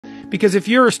Because if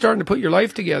you're starting to put your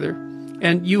life together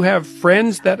and you have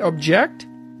friends that object,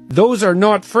 those are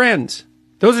not friends.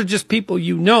 Those are just people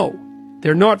you know.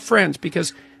 They're not friends,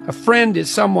 because a friend is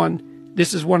someone,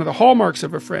 this is one of the hallmarks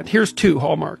of a friend. Here's 2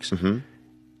 hallmarks.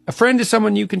 A friend is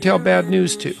someone you can tell bad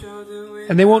news to,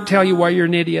 and they won't tell you why you're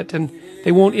an idiot, and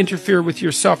they won't interfere with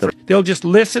your suffering. They'll just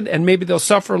listen, and maybe they'll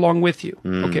suffer along with you.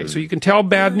 Okay, so you can tell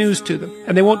bad news to them,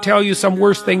 and they won't tell you some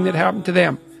worse thing that happened to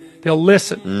them. They'll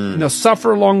listen, and they'll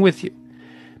suffer along with you.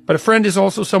 But a friend is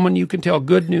also someone you can tell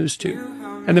good news to,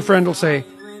 and the friend will say,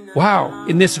 wow,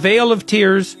 in this vale of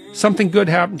tears, something good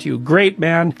happened to you. Great,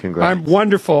 man. Congrats. I'm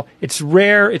wonderful. It's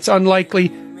rare. It's unlikely.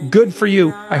 Good for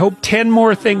you. I hope 10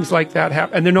 more things like that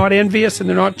happen. And they're not envious, and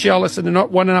they're not jealous, and they're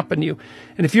not one up on you.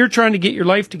 And if you're trying to get your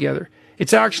life together,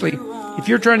 it's actually, if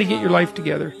you're trying to get your life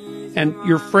together and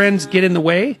your friends get in the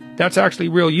way, that's actually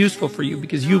real useful for you,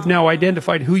 because you've now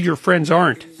identified who your friends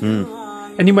aren't.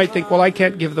 And you might think, well, I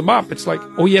can't give them up. It's like,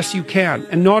 oh, yes, you can.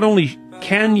 And not only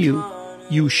can you,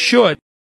 you should.